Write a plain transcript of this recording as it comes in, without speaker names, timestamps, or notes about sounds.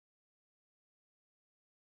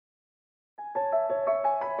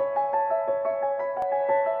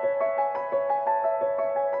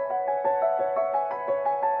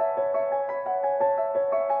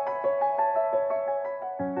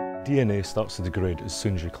DNA starts to degrade as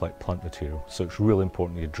soon as you collect plant material, so it's really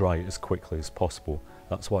important that you dry it as quickly as possible.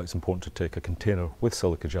 That's why it's important to take a container with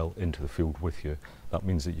silica gel into the field with you. That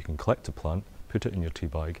means that you can collect a plant, put it in your tea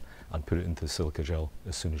bag and put it into the silica gel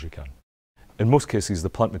as soon as you can. In most cases, the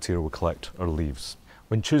plant material we collect are leaves.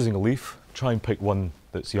 When choosing a leaf, try and pick one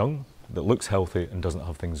that's young, that looks healthy and doesn't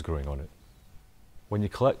have things growing on it. When you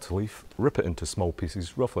collect a leaf, rip it into small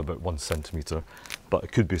pieces, roughly about 1 centimetre, but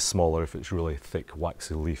it could be smaller if it's really thick,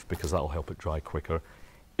 waxy leaf, because that'll help it dry quicker.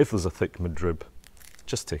 If there's a thick midrib,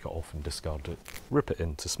 just take it off and discard it. Rip it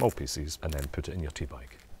into small pieces and then put it in your tea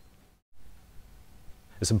bag.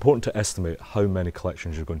 It's important to estimate how many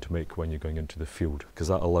collections you're going to make when you're going into the field, because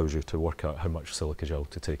that allows you to work out how much silica gel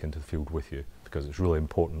to take into the field with you, because it's really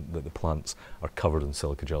important that the plants are covered in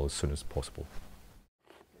silica gel as soon as possible.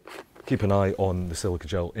 Keep an eye on the silica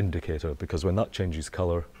gel indicator, because when that changes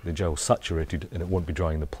colour, the gel's saturated and it won't be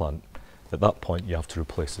drying the plant. At that point you have to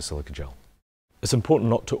replace the silica gel. It's important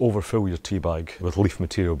not to overfill your tea bag with leaf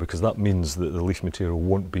material, because that means that the leaf material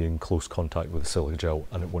won't be in close contact with the silica gel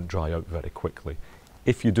and it won't dry out very quickly.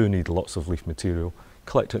 If you do need lots of leaf material,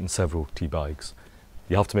 collect it in several tea bags.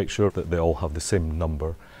 You have to make sure that they all have the same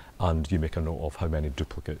number and you make a note of how many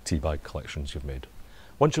duplicate tea bag collections you've made.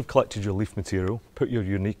 Once you've collected your leaf material, put your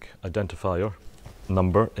unique identifier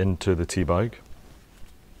number into the tea bag,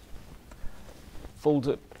 fold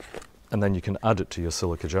it, and then you can add it to your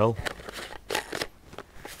silica gel.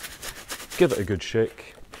 Give it a good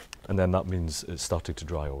shake, and then that means it's started to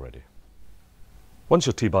dry already. Once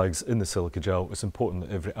your tea bag's in the silica gel, it's important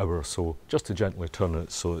that every hour or so, just to gently turn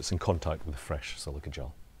it so it's in contact with the fresh silica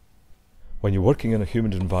gel. When you're working in a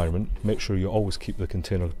humid environment, make sure you always keep the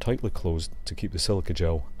container tightly closed to keep the silica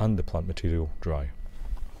gel and the plant material dry.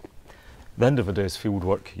 At the end of a day's field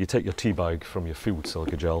work, you take your tea bag from your field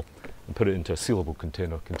silica gel and put it into a sealable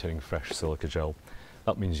container containing fresh silica gel.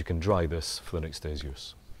 That means you can dry this for the next day's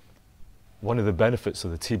use. One of the benefits of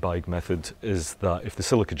the tea bag method is that if the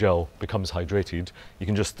silica gel becomes hydrated, you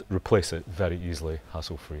can just replace it very easily,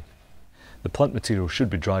 hassle-free. The plant material should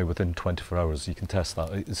be dry within 24 hours. You can test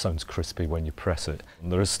that. It sounds crispy when you press it.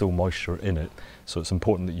 And there is still moisture in it, so it's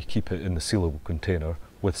important that you keep it in the sealable container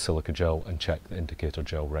with silica gel and check the indicator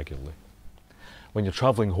gel regularly. When you're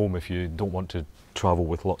travelling home, if you don't want to travel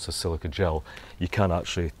with lots of silica gel, you can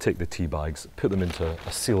actually take the tea bags, put them into a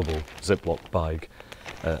sealable Ziploc bag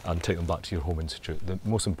and take them back to your home institute. The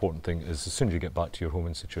most important thing is, as soon as you get back to your home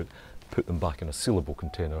institute, put them back in a sealable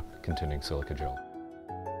container containing silica gel.